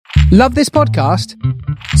Love this podcast?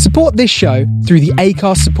 Support this show through the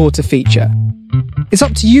Acast supporter feature. It's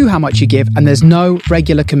up to you how much you give, and there's no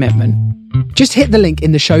regular commitment. Just hit the link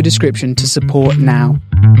in the show description to support now.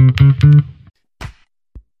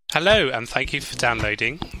 Hello, and thank you for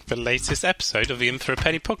downloading the latest episode of the In For A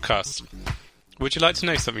Penny podcast. Would you like to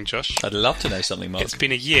know something, Josh? I'd love to know something, Mark. It's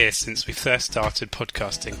been a year since we first started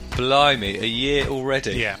podcasting. Blimey, a year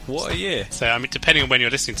already? Yeah. What a year. So, I mean, depending on when you're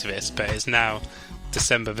listening to this, but it's now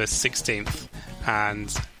December the 16th, and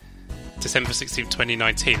December 16th,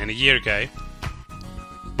 2019, and a year ago,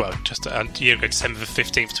 well, just a year ago, December the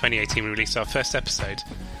 15th, 2018, we released our first episode.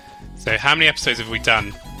 So how many episodes have we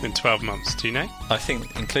done in 12 months, do you know? I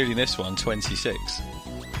think, including this one, 26.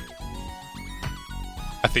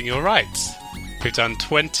 I think you're right. We've done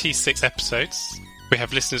 26 episodes. We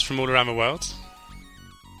have listeners from all around the world.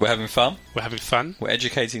 We're having fun. We're having fun. We're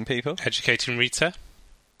educating people. Educating Rita.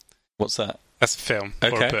 What's that? That's a film or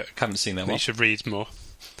Okay. a book. Haven't seen that You one. should read more.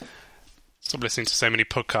 Stop listening to so many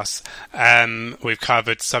podcasts. We've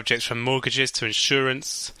covered subjects from mortgages to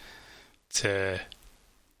insurance to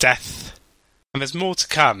death. And there's more to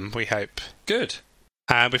come, we hope. Good.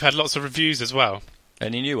 And we've had lots of reviews as well.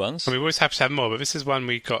 Any new ones? And we're always happy to have more, but this is one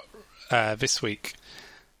we got this week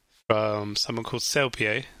from someone called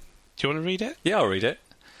Selbio. Do you want to read it? Yeah, I'll read it.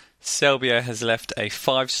 Selbio has left a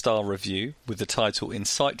 5-star review with the title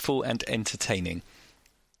Insightful and Entertaining.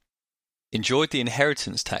 Enjoyed the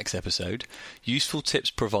inheritance tax episode. Useful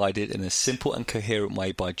tips provided in a simple and coherent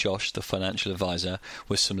way by Josh, the financial advisor,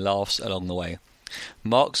 with some laughs along the way.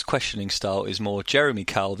 Mark's questioning style is more Jeremy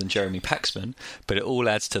Kyle than Jeremy Paxman, but it all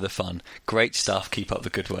adds to the fun. Great stuff. Keep up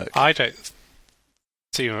the good work. I don't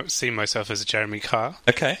see myself as a Jeremy Carr.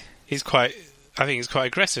 Okay. I think he's quite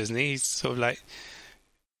aggressive, isn't he? He's sort of like,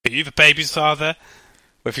 are you the baby's father?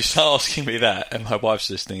 Well, if you start asking me that and my wife's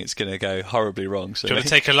listening, it's going to go horribly wrong. So Do you want to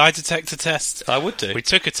take a lie detector test? I would do. We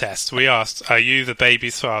took a test. We asked, are you the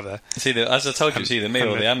baby's father? It's either, as I told you, it's either me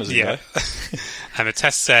or the Amazon guy. And the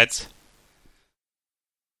test said,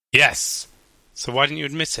 yes. So why didn't you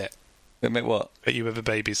admit it? Admit what? That you were the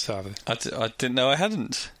baby's father. I didn't know I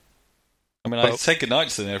hadn't. I mean, I say goodnight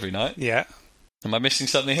to them every night. Yeah. Am I missing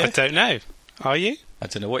something here? I don't know. Are you? I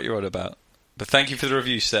don't know what you're on about. But thank you for the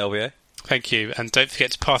review, Selvio. Thank you. And don't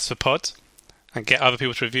forget to pass the pod and get other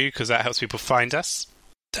people to review, because that helps people find us,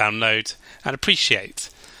 download, and appreciate.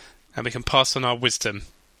 And we can pass on our wisdom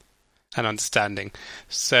and understanding.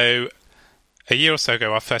 So, a year or so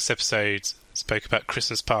ago, our first episode spoke about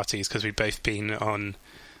Christmas parties, because we'd both been on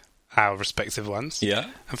our respective ones.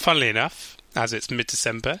 Yeah. And funnily enough, as it's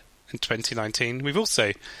mid-December in 2019, we've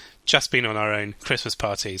also just been on our own Christmas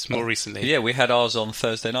parties more recently. Yeah, we had ours on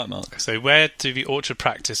Thursday night, Mark. So where do the Orchard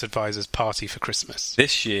Practice advisors party for Christmas?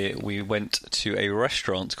 This year we went to a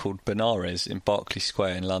restaurant called Benares in Berkeley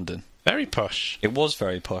Square in London. Very posh. It was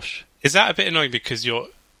very posh. Is that a bit annoying because you're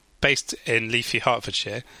based in leafy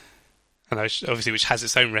Hertfordshire, and obviously which has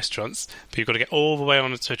its own restaurants, but you've got to get all the way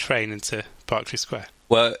onto a train into Berkeley Square?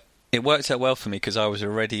 Well, it worked out well for me because I was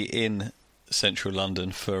already in central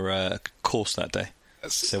London for a course that day.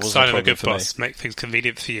 That's a sign of a problem good for me. boss. Make things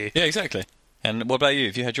convenient for you. Yeah, exactly. And what about you?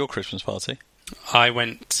 Have you had your Christmas party? I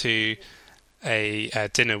went to a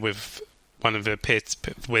dinner with one of the peers,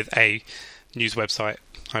 with a news website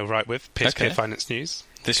I write with, Peer-to-Peer Finance News.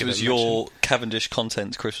 This was your Cavendish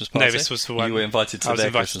Content Christmas party? No, this was the one... You were invited to their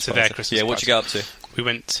Christmas party. Yeah, what'd you get up to? We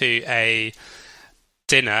went to a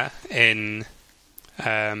dinner in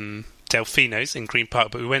Delfino's in Green Park,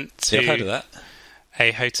 but we went to I've heard of that.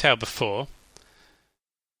 A hotel before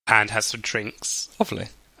and had some drinks. Lovely.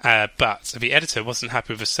 But the editor wasn't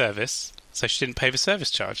happy with the service, so she didn't pay the service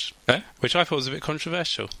charge, which I thought was a bit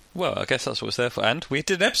controversial. Well, I guess that's what it's there for. And we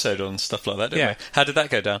did an episode on stuff like that, didn't we? How did that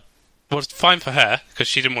go down? Well, it was fine for her, because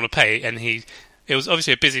she didn't want to pay, and it was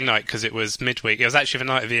obviously a busy night because it was midweek. It was actually the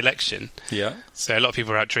night of the election. Yeah. So a lot of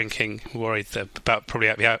people were out drinking, worried about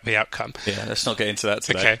probably the outcome. Yeah, let's not get into that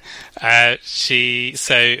today. Okay.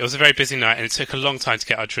 So it was a very busy night, and it took a long time to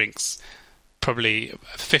get our drinks. Probably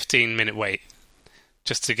a 15-minute wait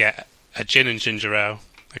just to get a gin and ginger ale,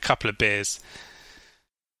 a couple of beers.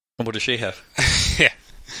 And what does she have? Yeah.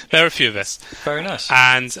 There are a few of us. Very nice.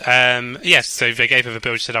 And, yes, so they gave her the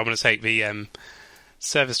bill. She said, I want to take the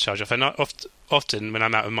service charge off. And often, when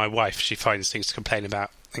I'm out with my wife, she finds things to complain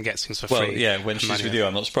about and gets things for free. Well, yeah, when she's with you,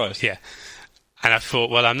 I'm not surprised. Yeah. And I thought,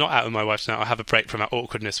 well, I'm not out with my wife now. I'll have a break from that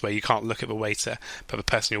awkwardness where you can't look at the waiter, but the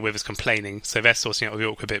person you're with is complaining. So they're sorting out the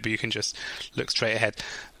awkward bit, but you can just look straight ahead.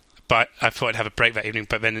 But I thought I'd have a break that evening.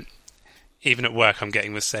 But then, even at work, I'm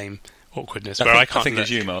getting the same awkwardness I think it's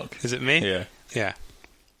you, Mark. Is it me? Yeah. Yeah.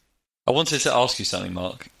 I wanted to ask you something,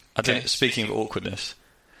 Mark. Speaking of awkwardness,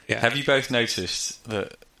 Yeah. Have you both noticed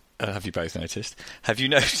that? Have you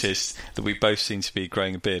noticed that we both seem to be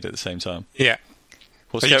growing a beard at the same time? Yeah.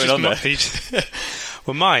 What's going on there?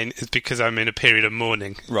 Well, mine is because I'm in a period of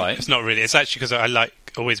mourning. Right. It's not really. It's actually because I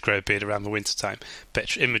always grow a beard around the winter time.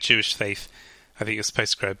 But in the Jewish faith, I think you're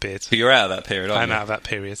supposed to grow a beard. But you're out of that period, aren't you? I'm out of that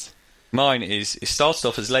period. Mine is. It started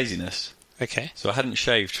off as laziness. Okay. So I hadn't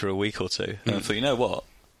shaved for a week or two, and I thought, you know what?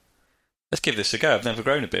 Let's give this a go. I've never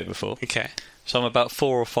grown a beard before. Okay. So I'm about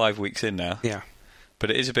 4 or 5 weeks in now. Yeah. But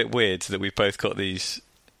it is a bit weird that we've both got these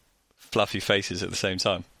fluffy faces at the same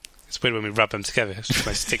time. It's weird when we rub them together. It's just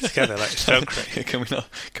like stick together like Velcro.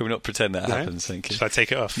 Can we not pretend that happens? Thank you. Should I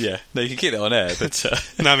take it off? Yeah. No, you can keep it on air, but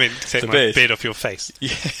no, I mean take my beard off your face. Yeah.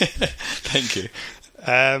 Thank you.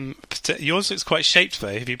 Yours looks quite shaped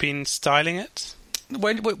though. Have you been styling it?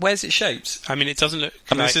 Where's it shaped? I mean, it doesn't look.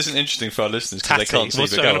 I mean, this isn't interesting for our listeners because they can't see.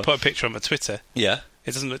 I'm going to put a picture on my Twitter. Yeah.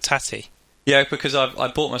 It doesn't look tatty. Yeah, because I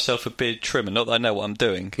bought myself a beard trimmer. Not that I know what I'm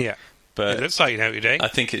doing. Yeah. But it looks like you know what you're doing. I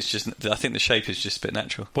think it's just. I think the shape is just a bit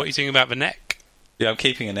natural. What are you doing about the neck? Yeah, I'm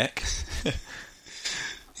keeping a neck.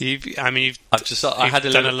 You've done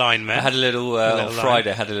a line there. I had a little on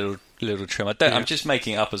Friday. I had a little trim. I'm just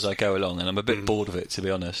making it up as I go along, and I'm a bit bored of it, to be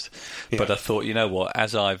honest. Yeah. But I thought, you know what?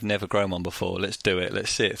 As I've never grown one before, let's do it.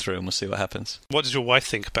 Let's see it through, and we'll see what happens. What does your wife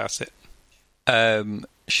think about it?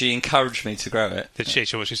 She encouraged me to grow it. Did she?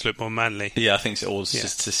 She wants you to look more manly. Yeah, I think it was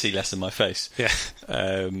just to see less of my face. Yeah.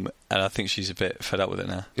 And I think she's a bit fed up with it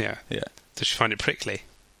now. Yeah. Yeah. Does she find it prickly?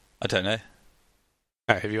 I don't know.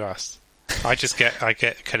 Oh, have you asked? I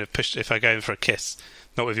get kind of pushed if I go in for a kiss,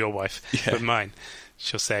 not with your wife, but mine.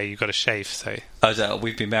 She'll say you've got to shave. So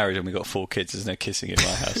we've been married and we've got 4 kids. There's no kissing in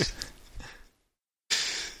my house.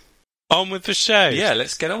 On with the show. Yeah,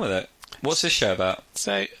 let's get on with it. What's this show about?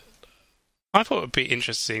 So I thought it would be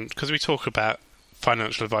interesting because we talk about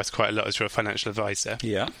financial advice quite a lot as you're a financial advisor.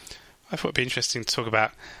 Yeah. I thought it would be interesting to talk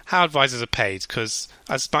about how advisors are paid because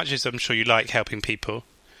as much as I'm sure you like helping people,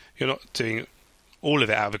 you're not doing all of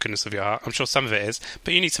it out of the goodness of your heart. I'm sure some of it is,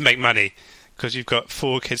 but you need to make money because you've got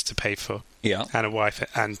 4 kids to pay for. Yeah. And a wife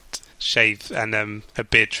and shave and a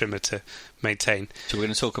beard trimmer to maintain. So we're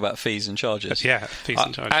going to talk about fees and charges. Yeah, fees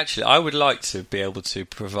and charges. Actually, I would like to be able to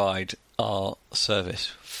provide our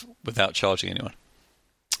service without charging anyone.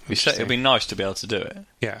 It would be nice to be able to do it.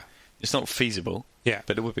 Yeah. It's not feasible. Yeah.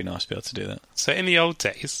 But it would be nice to be able to do that. So in the old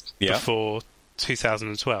days, before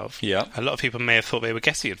 2012, a lot of people may have thought they were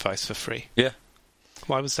getting advice for free. Yeah.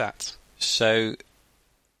 Why was that? So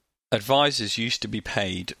advisors used to be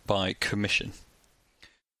paid by commission.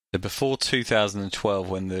 So before 2012,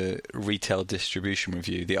 when the Retail Distribution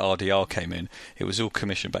Review, the RDR, came in, it was all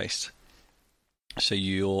commission-based. So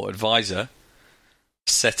your advisor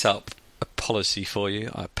set up a policy for you,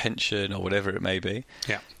 a pension or whatever it may be,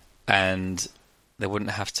 and they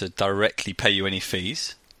wouldn't have to directly pay you any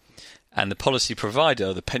fees. And the policy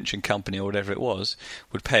provider, the pension company or whatever it was,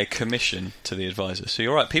 would pay a commission to the advisor. So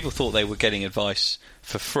you're right, people thought they were getting advice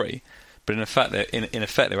for free, but in effect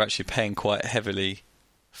they're actually paying quite heavily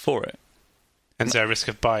for it. And is there a risk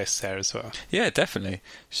of bias there as well? Yeah, definitely.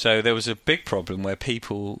 So there was a big problem where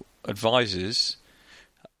advisors,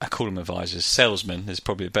 I call them advisors, salesmen is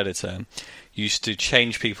probably a better term, used to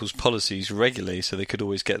change people's policies regularly so they could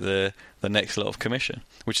always get the next lot of commission,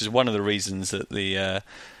 which is one of the reasons that the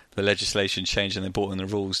legislation changed and they brought in the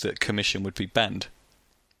rules that commission would be banned.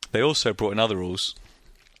 They also brought in other rules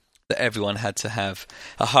that everyone had to have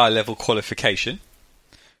a higher level qualification.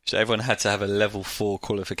 So everyone had to have a level 4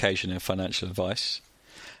 qualification in financial advice.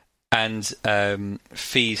 And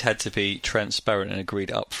fees had to be transparent and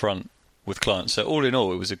agreed up front with clients. So all in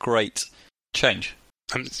all, it was a great change.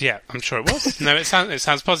 Yeah, I'm sure it was. No, it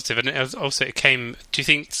sounds positive. And it came... Do you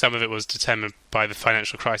think some of it was determined by the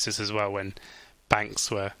financial crisis as well, when banks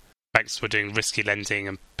were doing risky lending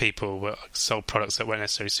and people sold products that weren't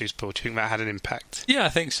necessarily suitable? Do you think that had an impact? Yeah, I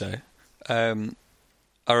think so.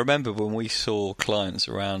 I remember when we saw clients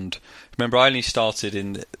around... Remember, I only started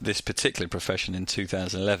in this particular profession in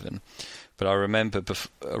 2011, but I remember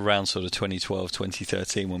around sort of 2012,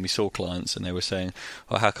 2013 when we saw clients and they were saying,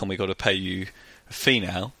 oh, how come we got to pay you a fee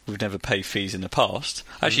now? We've never paid fees in the past.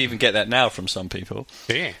 I actually even get that now from some people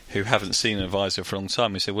who haven't seen an advisor for a long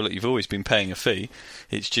time. They say, well, look, you've always been paying a fee.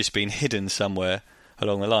 It's just been hidden somewhere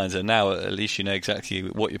along the lines, and now at least you know exactly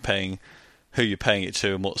what you're paying, who you're paying it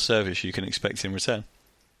to, and what service you can expect in return.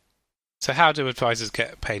 So how do advisors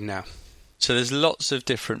get paid now? So there's lots of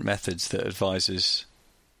different methods that advisors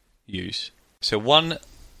use. So one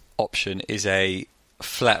option is a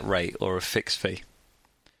flat rate or a fixed fee.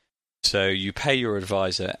 So you pay your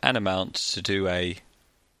advisor an amount to do a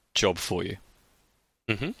job for you.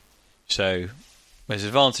 Mm-hmm. So There's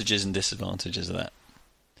advantages and disadvantages of that.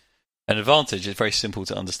 An advantage is very simple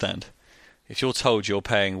to understand. If you're told you're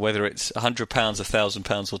paying, whether it's £100,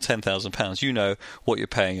 £1,000 or £10,000, you know what you're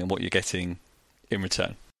paying and what you're getting in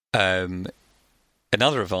return.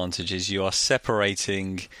 Another advantage is you are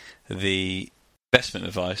separating the investment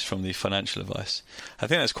advice from the financial advice. I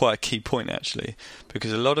think that's quite a key point, actually,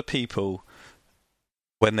 because a lot of people,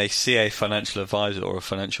 when they see a financial advisor or a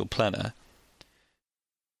financial planner,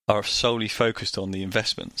 are solely focused on the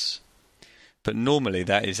investments. But normally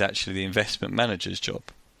that is actually the investment manager's job.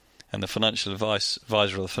 And the financial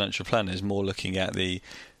advisor or the financial planner is more looking at the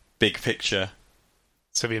big picture.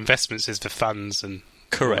 So the investments is the funds and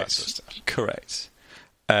correct, all that sort of stuff. Correct.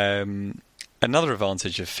 Another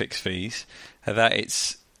advantage of fixed fees is that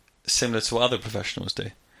it's similar to what other professionals do.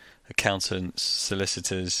 Accountants,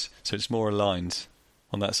 solicitors, so it's more aligned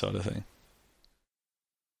on that side of thing.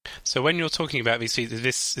 So when you're talking about these fees,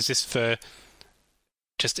 is this for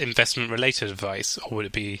just investment-related advice, or would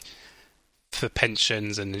it be for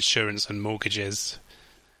pensions and insurance and mortgages?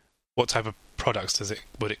 What type of products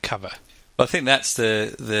would it cover? Well, I think that's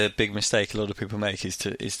the big mistake a lot of people make is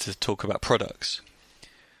to talk about products.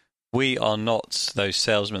 We are not those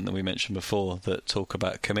salesmen that we mentioned before that talk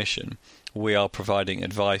about commission. We are providing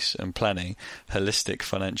advice and planning, holistic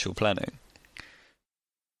financial planning.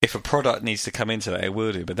 If a product needs to come into that, it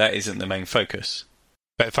will do, but that isn't the main focus.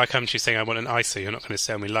 But if I come to you saying I want an ISA, you're not going to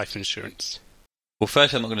sell me life insurance. Well,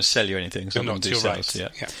 first, I'm not going to sell you anything, so I'm not going to do sales. Right.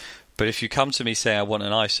 Yeah. But if you come to me saying I want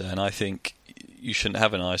an ISA, and I think you shouldn't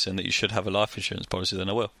have an ISA and that you should have a life insurance policy, then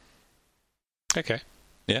I will. Okay.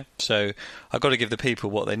 Yeah. So I've got to give the people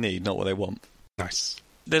what they need, not what they want. Nice.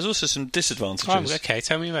 There's also some disadvantages. Oh, okay.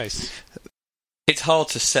 Tell me those. It's hard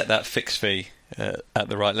to set that fixed fee at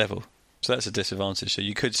the right level. So that's a disadvantage. So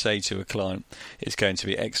you could say to a client, it's going to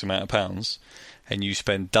be X amount of pounds, and you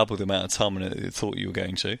spend double the amount of time on it that you thought you were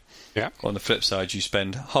going to. Yeah. On the flip side, you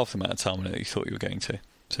spend half the amount of time on it that you thought you were going to.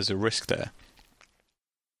 So there's a risk there.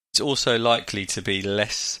 It's also likely to be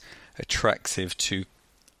less attractive to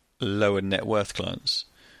lower net worth clients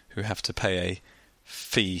who have to pay a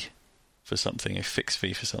fee for something, a fixed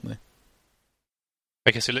fee for something.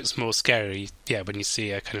 I guess it looks more scary, when you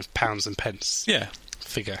see a kind of pounds and pence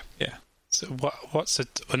figure. Yeah. So what's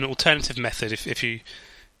an alternative method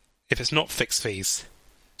if it's not fixed fees?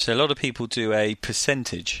 So a lot of people do a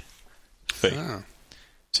percentage fee. Oh.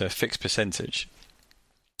 So a fixed percentage.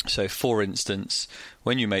 So for instance,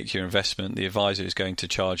 when you make your investment, the advisor is going to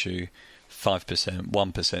charge you 5%,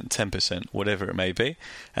 1%, 10%, whatever it may be.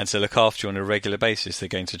 And to look after you on a regular basis, they're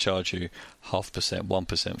going to charge you 0.5%,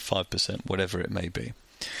 1%, 5%, whatever it may be.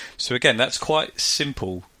 So again, that's quite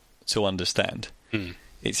simple to understand. Mm.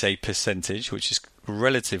 It's a percentage, which is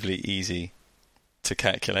relatively easy to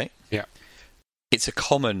calculate. Yeah. It's a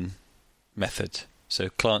common method, so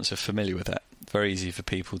clients are familiar with that. Very easy for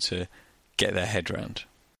people to get their head around.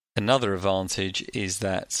 Another advantage is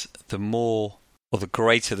that the more or the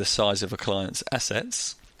greater the size of a client's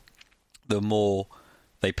assets, the more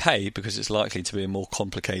they pay, because it's likely to be a more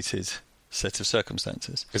complicated set of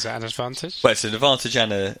circumstances. Is that an advantage? Well, it's an advantage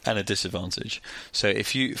and a disadvantage. So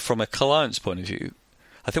if you, from a client's point of view,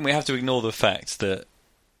 I think we have to ignore the fact that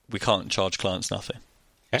we can't charge clients nothing.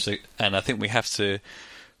 Okay. So, and I think we have to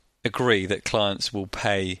agree that clients will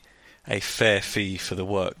pay a fair fee for the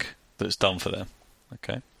work that's done for them.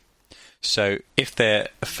 Okay. So if their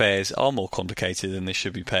affairs are more complicated, then they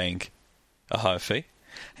should be paying a higher fee.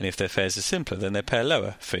 And if their affairs are simpler, then they pay a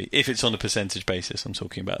lower fee. If it's on a percentage basis, I'm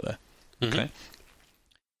talking about there. Mm-hmm.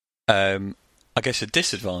 Okay. I guess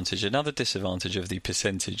another disadvantage of the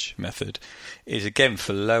percentage method is, again,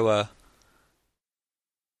 for lower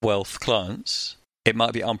wealth clients, it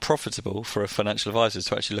might be unprofitable for a financial advisor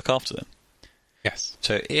to actually look after them. Yes.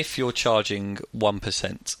 So if you're charging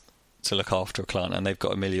 1% to look after a client and they've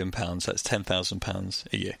got £1 million, that's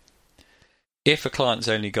 £10,000 a year. If a client's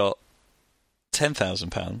only got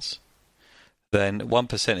 £10,000, then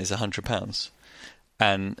 1% is £100.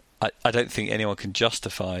 And I don't think anyone can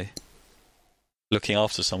justify looking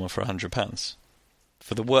after someone for £100.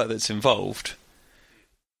 For the work that's involved,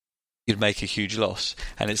 you'd make a huge loss.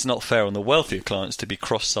 And it's not fair on the wealthier clients to be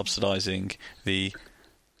cross-subsidising the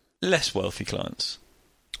less wealthy clients.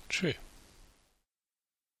 True.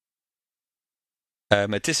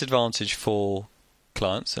 A disadvantage for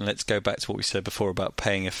clients, and let's go back to what we said before about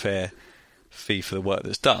paying a fair fee for the work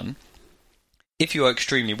that's done. If you are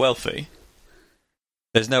extremely wealthy,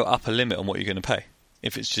 there's no upper limit on what you're going to pay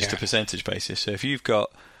if it's just a percentage basis. So if you've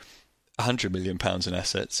got £100 million in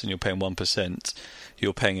assets and you're paying 1%,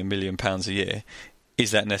 you're paying £1 million a year. Is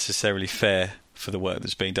that necessarily fair for the work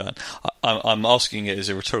that's being done. I'm asking it as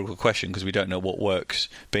a rhetorical question because we don't know what work's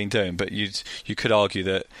being done, but you could argue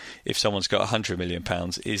that if someone's got £100 million,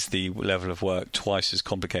 is the level of work twice as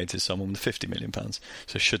complicated as someone with £50 million?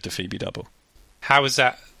 So should the fee be double? How is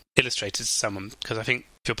that illustrated to someone? Because I think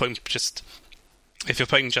if you're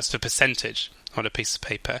putting just a percentage on a piece of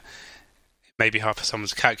paper, it may be hard for someone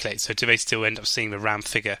to calculate. So do they still end up seeing the round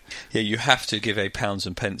figure? Yeah, you have to give a pounds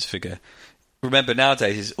and pence figure. Remember,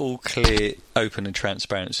 nowadays it's all clear, open and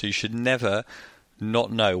transparent, so you should never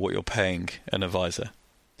not know what you're paying an advisor.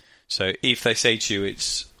 So if they say to you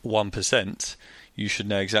it's 1%, you should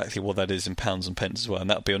know exactly what that is in pounds and pence as well, and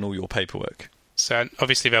that'll be on all your paperwork. So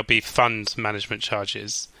obviously there'll be fund management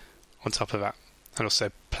charges on top of that, and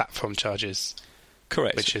also platform charges.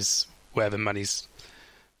 Correct. Which is where the money's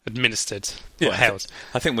administered or held.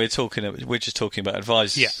 I think we're just talking about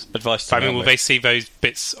advice. Yeah. Advice. But will they see those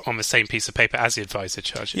bits on the same piece of paper as the advisor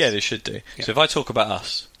charges? Yeah, they should do. Yeah. So if I talk about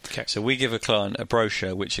us, okay. So we give a client a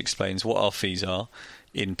brochure which explains what our fees are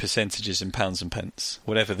in percentages in pounds and pence,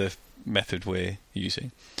 whatever the method we're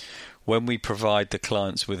using. When we provide the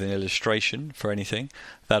clients with an illustration for anything,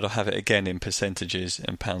 that'll have it again in percentages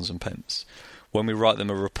and pounds and pence. When we write them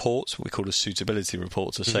a report, what we call a suitability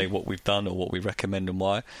report, to say what we've done or what we recommend and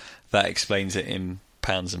why, that explains it in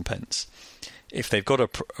pounds and pence. If they've got a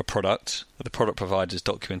product, the product provider's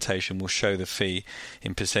documentation will show the fee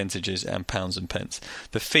in percentages and pounds and pence.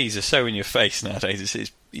 The fees are so in your face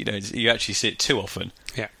nowadays. You actually see it too often.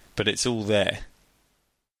 Yeah. But it's all there.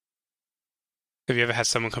 Have you ever had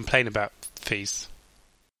someone complain about fees?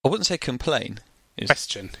 I wouldn't say complain.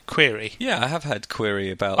 Question, query. Yeah, I have had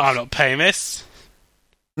query about. I'm not paying this.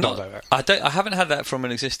 Not like that. I haven't had that from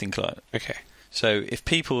an existing client. Okay. So if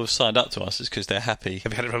people have signed up to us, it's because they're happy.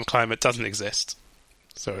 Have you had it from a client that doesn't exist?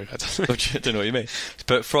 Sorry, I don't know what you mean.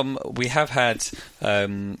 But we have had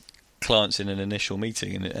clients in an initial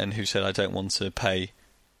meeting and who said, I don't want to pay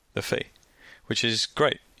the fee, which is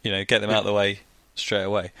great. Get them out of the way straight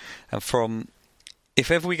away. And if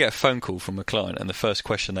ever we get a phone call from a client and the first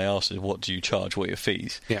question they ask is, what do you charge? What are your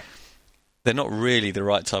fees? Yeah. They're not really the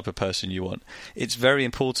right type of person you want. It's very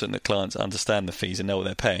important that clients understand the fees and know what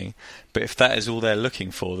they're paying. But if that is all they're looking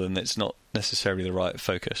for, then it's not necessarily the right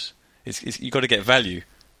focus. You've got to get value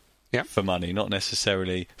for money, not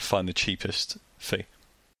necessarily find the cheapest fee.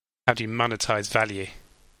 How do you monetize value?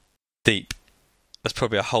 Deep. That's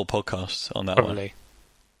probably a whole podcast on that Probably. one.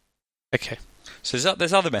 Okay. So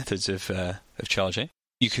there's other methods of charging.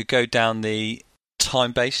 You could go down the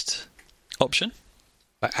time-based option.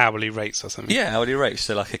 Like hourly rates or something? Yeah, hourly rates.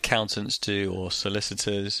 So like accountants do or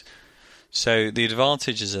solicitors. So the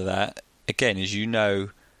advantages of that, again, is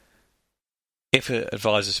if an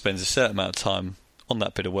advisor spends a certain amount of time on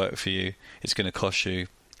that bit of work for you, it's going to cost you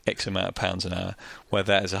X amount of pounds an hour.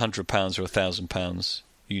 Whether that is £100 or £1,000,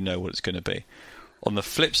 you know what it's going to be. On the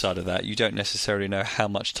flip side of that, you don't necessarily know how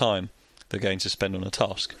much time they're going to spend on a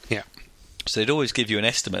task. Yeah. So they'd always give you an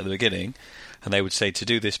estimate at the beginning, and they would say, to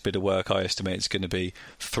do this bit of work, I estimate it's going to be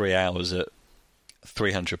 3 hours at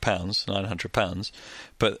 £300, £900,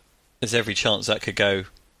 but there's every chance that could go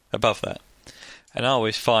above that. And I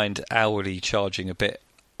always find hourly charging a bit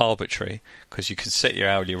arbitrary, because you can set your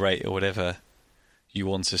hourly rate or whatever you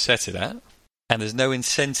want to set it at, and there's no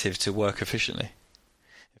incentive to work efficiently.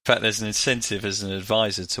 In fact, there's an incentive as an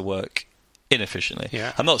advisor to work inefficiently.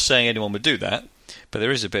 Yeah. I'm not saying anyone would do that, but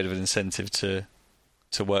there is a bit of an incentive to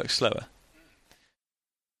work slower.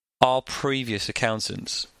 Our previous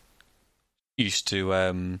accountants used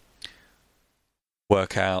to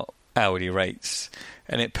work out hourly rates,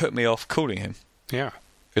 and it put me off calling him. Yeah.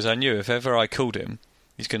 Because I knew if ever I called him,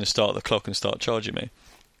 he's going to start the clock and start charging me.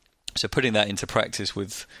 So putting that into practice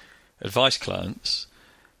with advice clients,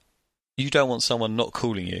 you don't want someone not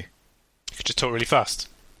calling you. You could just talk really fast.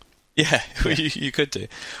 Yeah, you could do.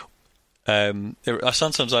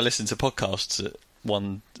 Sometimes I listen to podcasts at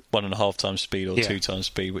 1.5 times speed or 2 times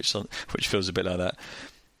speed, which feels a bit like that.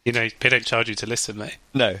 They don't charge you to listen, mate.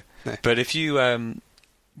 No. But if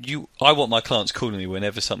I want my clients calling me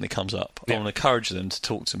whenever something comes up. I want to encourage them to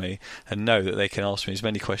talk to me and know that they can ask me as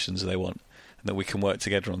many questions as they want, and that we can work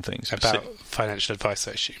together on things. About financial advice,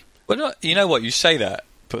 I assume. Well, you know what, you say that,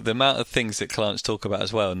 but the amount of things that clients talk about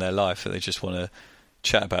as well in their life that they just want to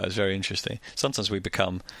chat about is very interesting. Sometimes we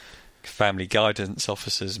become family guidance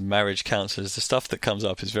officers, marriage counsellors. The stuff that comes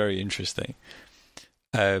up is very interesting.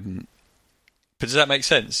 But does that make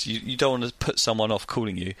sense? You don't want to put someone off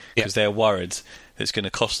calling you because they're worried that it's going to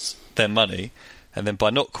cost them money, and then by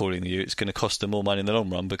not calling you, it's going to cost them more money in the long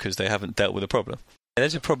run because they haven't dealt with the problem. And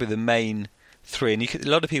those are probably the main three. And a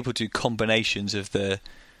lot of people do combinations of the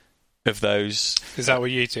of those. Is that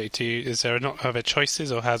what you do? Is there not other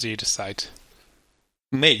choices, or how do you decide?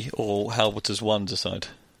 Me, or how does one decide?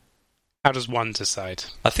 How does one decide?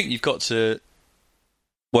 I think you've got to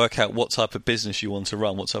work out what type of business you want to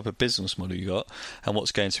run, what type of business model you got, and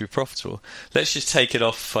what's going to be profitable. Let's just take it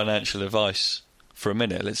off financial advice for a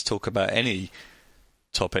minute. Let's talk about any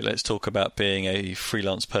topic. Let's talk about being a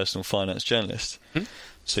freelance personal finance journalist.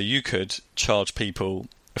 So you could charge people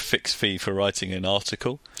a fixed fee for writing an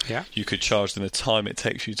article. Yeah. You could charge them the time it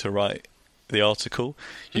takes you to write the article.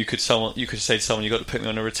 You could say to someone, you've got to put me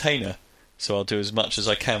on a retainer, so I'll do as much as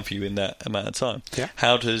I can for you in that amount of time. Yeah.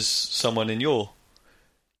 How does someone in your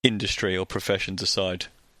industry or profession decide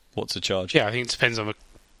what to charge? Yeah, I think it depends on the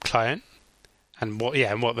client and what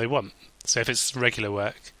they want. So if it's regular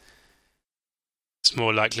work, it's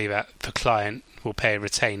more likely that the client will pay a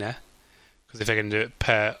retainer, because if they're going to do it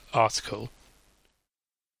per article,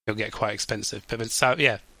 it'll get quite expensive. But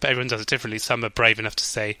everyone does it differently. Some are brave enough to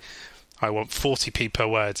say, I want 40p per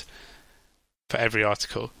word for every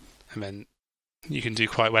article, and then you can do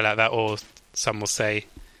quite well at that. Or some will say,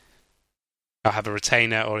 I'll have a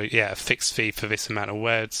retainer, or a fixed fee for this amount of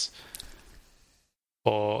words.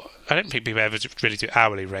 Or I don't think people ever really do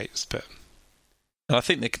hourly rates, but and I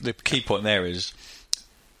think the key point there is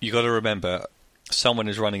you got to remember someone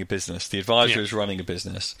is running a business, the advisor is running a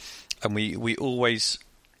business, and we always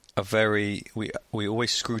are we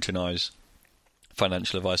always scrutinise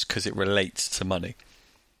financial advice because it relates to money.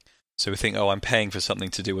 So we think, I'm paying for something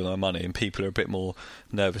to do with my money, and people are a bit more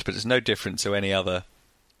nervous, but it's no different to any other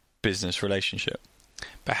business relationship.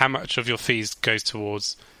 But how much of your fees goes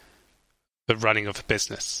towards the running of a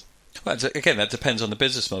business? Well, again, that depends on the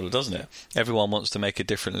business model, doesn't it? Everyone wants to make a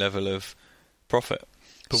different level of profit.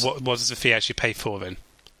 But what does the fee actually pay for then?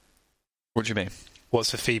 What do you mean?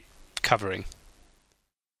 What's the fee covering?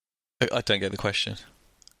 I don't get the question.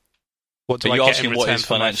 What do But I you're get asking in what return is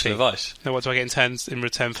for my financial fee? advice? No, what do I get in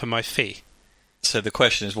return for my fee? So the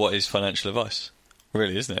question is, what is financial advice?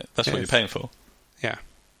 Really, isn't it? That's what you're paying for. Yeah.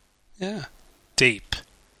 Yeah. Deep.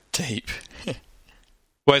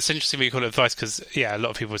 Well, it's interesting when you call it advice, because, a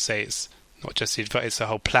lot of people would say it's not just the advice, it's the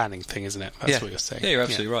whole planning thing, isn't it? That's what you're saying. Yeah, you're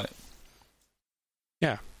absolutely right.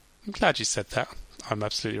 Yeah. I'm glad you said that. I'm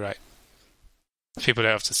absolutely right. People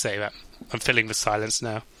don't have to say that. I'm filling the silence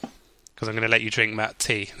now, because I'm going to let you drink that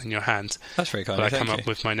tea in your hand. That's very kind. While I come up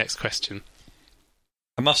with my next question.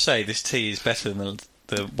 I must say, this tea is better than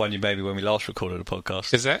the one you made me when we last recorded a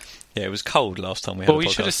podcast. Is it? Yeah, it was cold last time we had a podcast. Well,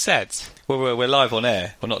 you should have said. Well, we're live on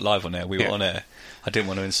air. Well, not live on air. We were on air. I didn't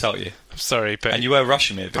want to insult you. I'm sorry, but... And you were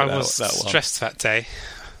rushing me a bit. I was stressed that day.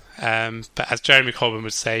 But as Jeremy Corbyn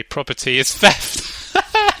would say, property is theft.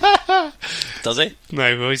 Does he?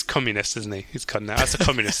 No, well, he's communist, isn't he? He's now. That's a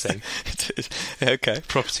communist thing. Okay.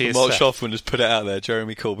 Property is Mark theft. Schaffman has put it out there.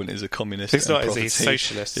 Jeremy Corbyn is a communist. He's not, is he? He's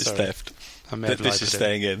socialist. It's sorry. theft. I may have lied This is with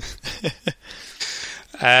him.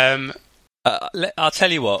 staying in. I'll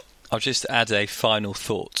tell you what. I'll just add a final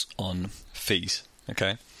thought on fees.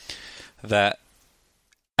 Okay. That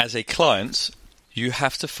as a client, you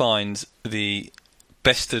have to find the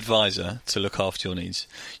best advisor to look after your needs.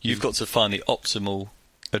 You've got to find the optimal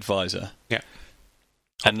advisor. Yeah.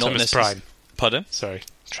 And Optimus Prime. Pardon? Sorry.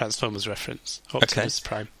 Transformers reference. Optimus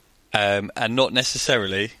Prime. And not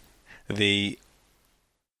necessarily the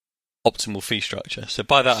optimal fee structure. So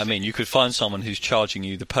by that I mean you could find someone who's charging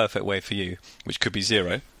you the perfect way for you, which could be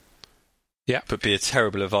zero. Yeah. But be a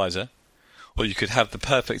terrible advisor. Or you could have the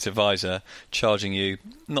perfect advisor charging you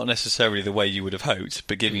not necessarily the way you would have hoped,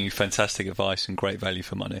 but giving you fantastic advice and great value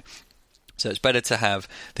for money. So it's better to have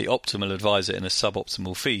the optimal advisor in a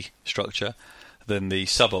suboptimal fee structure than the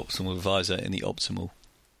suboptimal advisor in the optimal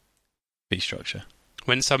fee structure.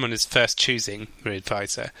 When someone is first choosing their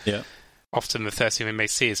advisor, Yeah. often the first thing they may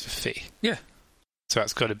see is the fee. Yeah. So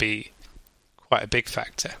that's got to be quite a big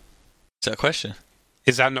factor. Is that a question?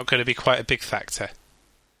 Is that not going to be quite a big factor?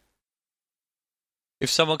 If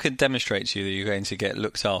someone can demonstrate to you that you're going to get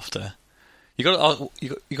looked after, you got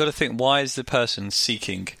to think, why is the person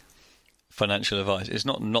seeking financial advice? It's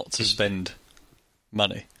not to spend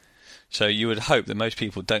money. So you would hope that most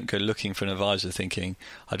people don't go looking for an advisor thinking,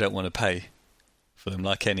 I don't want to pay for them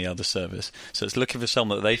like any other service. So it's looking for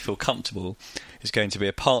someone that they feel comfortable is going to be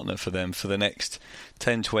a partner for them for the next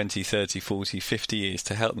 10, 20, 30, 40, 50 years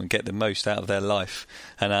to help them get the most out of their life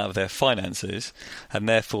and out of their finances, and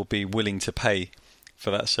therefore be willing to pay for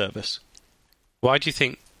that service. Why do you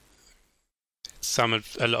think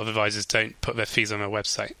a lot of advisors don't put their fees on their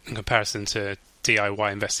website in comparison to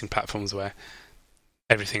DIY investing platforms where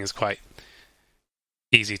everything is quite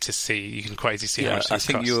easy to see? You can quite easily see how much I things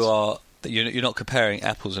think cost. you are You're not comparing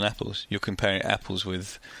apples and apples. You're comparing apples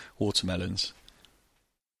with watermelons,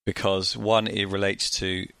 because one, it relates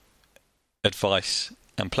to advice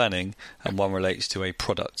and planning, and one relates to a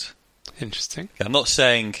product. Interesting. I'm not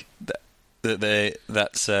saying that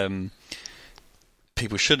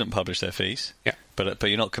people shouldn't publish their fees. Yeah. But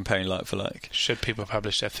you're not comparing like for like. Should people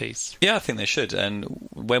publish their fees? Yeah, I think they should. And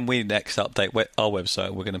when we next update our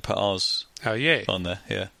website, we're going to put ours on there.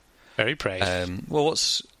 Yeah. Very brave. Well,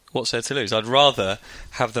 what's there to lose? I'd rather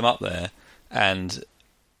have them up there and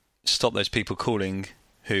stop those people calling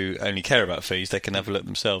who only care about fees. They can have a look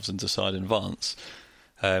themselves and decide in advance,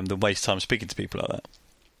 than waste time speaking to people like that.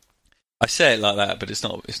 I say it like that, but it's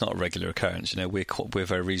not a regular occurrence. We're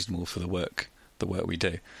very reasonable for the work we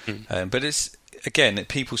do. But it's, again,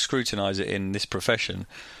 people scrutinise it in this profession.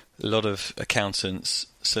 A lot of accountants,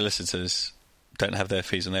 solicitors don't have their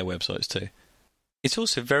fees on their websites too. It's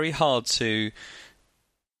also very hard to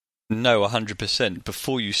know 100%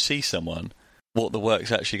 before you see someone what the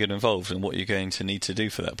work's actually going to involve and what you're going to need to do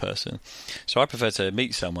for that person. So I prefer to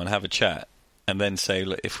meet someone, have a chat, and then say,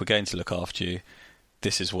 look, if we're going to look after you,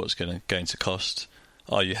 this is what's going to cost.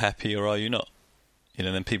 Are you happy or are you not?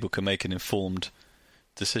 Then people can make an informed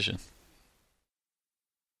decision.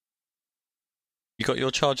 You got your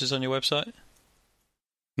charges on your website?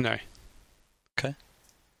 No. Okay.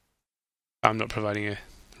 I'm not providing a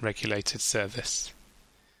regulated service.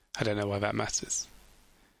 I don't know why that matters.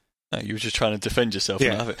 No, you were just trying to defend yourself.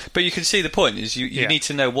 Yeah. But you can see the point is you need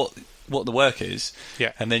to know what the work is,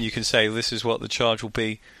 and then you can say this is what the charge will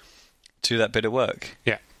be to do that bit of work.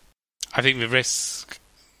 Yeah. I think the risk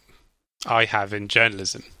I have in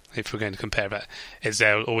journalism, if we're going to compare that, is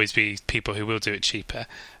there will always be people who will do it cheaper,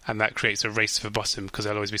 and that creates a race to the bottom because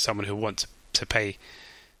there'll always be someone who wants to pay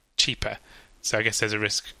cheaper. So I guess there's a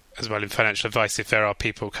risk as well in financial advice if there are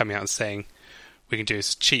people coming out and saying we can do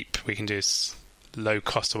this cheap, we can do this low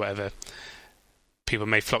cost or whatever. People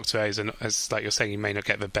may flock to those, and as like you're saying, you may not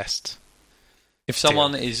get the best. If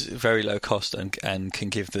someone is very low cost and can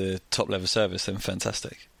give the top level service, then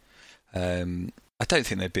fantastic. I don't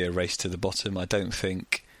think there'd be a race to the bottom. I don't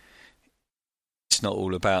think it's not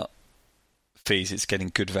all about fees. It's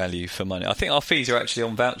getting good value for money. I think our fees are actually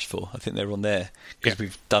on Vouch For. I think they're on there because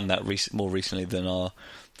we've done that more recently than our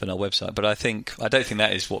website. But I don't think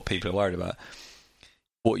that is what people are worried about.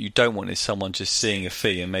 What you don't want is someone just seeing a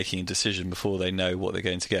fee and making a decision before they know what they're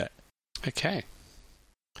going to get. Okay.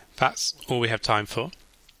 That's all we have time for.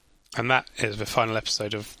 And that is the final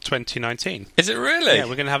episode of 2019. Is it really? Yeah,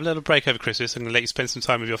 we're going to have a little break over Christmas. I'm going to let you spend some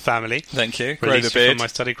time with your family. Thank you. Grow the beard. From my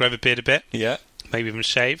study, grow the beard a bit. Yeah. Maybe even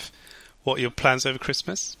shave. What are your plans over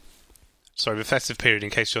Christmas? Sorry, the festive period,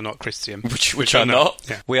 in case you're not Christian. Which I'm not.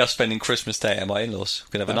 Yeah. We are spending Christmas Day at my in-laws.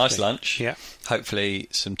 We're going to have a nice lunch. Yeah. Hopefully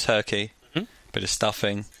some turkey. Bit of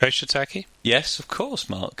stuffing. Kosher turkey? Yes, of course,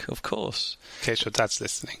 Mark. Of course. In case your dad's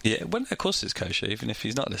listening. Yeah, well, of course it's kosher, even if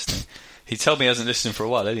he's not listening. He told me he hasn't listened for a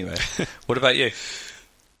while anyway. What about you?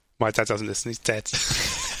 My dad doesn't listen, he's dead.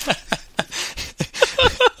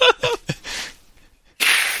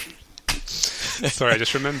 Sorry, I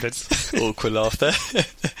just remembered. Awkward laughter.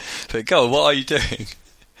 But go on, what are you doing?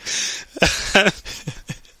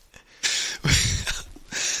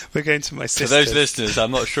 We're going to my sister's. For those listeners,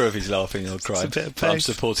 I'm not sure if he's laughing or crying, but I'm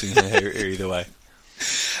supporting him here either way.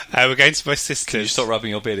 We're going to my sister's. Can you stop rubbing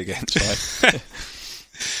your beard again? It's fine.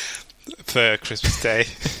 For Christmas Day.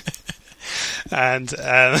 And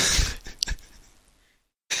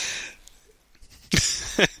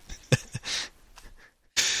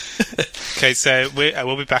okay, so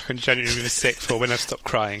we'll be back on January the 6th for when I've stopped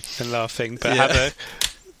crying and laughing. But have a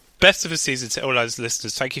best of the season to all our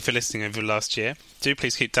listeners. Thank you for listening over the last year. Do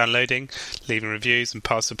please keep downloading, leaving reviews, and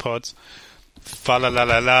pass the pod. Fa la la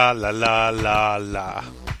la la la la la la.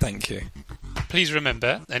 Thank you. Please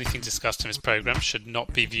remember, anything discussed in this programme should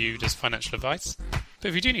not be viewed as financial advice. But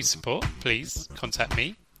if you do need support, please contact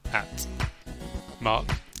me at Mark,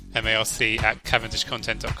 MARC, at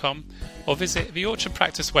cavendishcontent.com, or visit the Orchard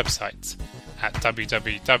Practice website at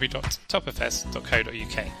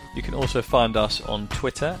www.topfs.co.uk. You can also find us on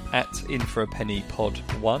Twitter at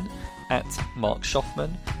InForAPennyPod1, at Mark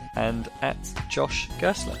Schaffman, and at Josh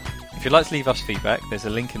Gersler. If you'd like to leave us feedback, there's a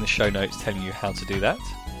link in the show notes telling you how to do that.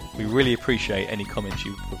 We really appreciate any comments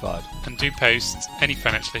you provide. And do post any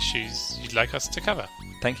financial issues you'd like us to cover.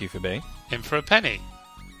 Thank you for being In for a Penny.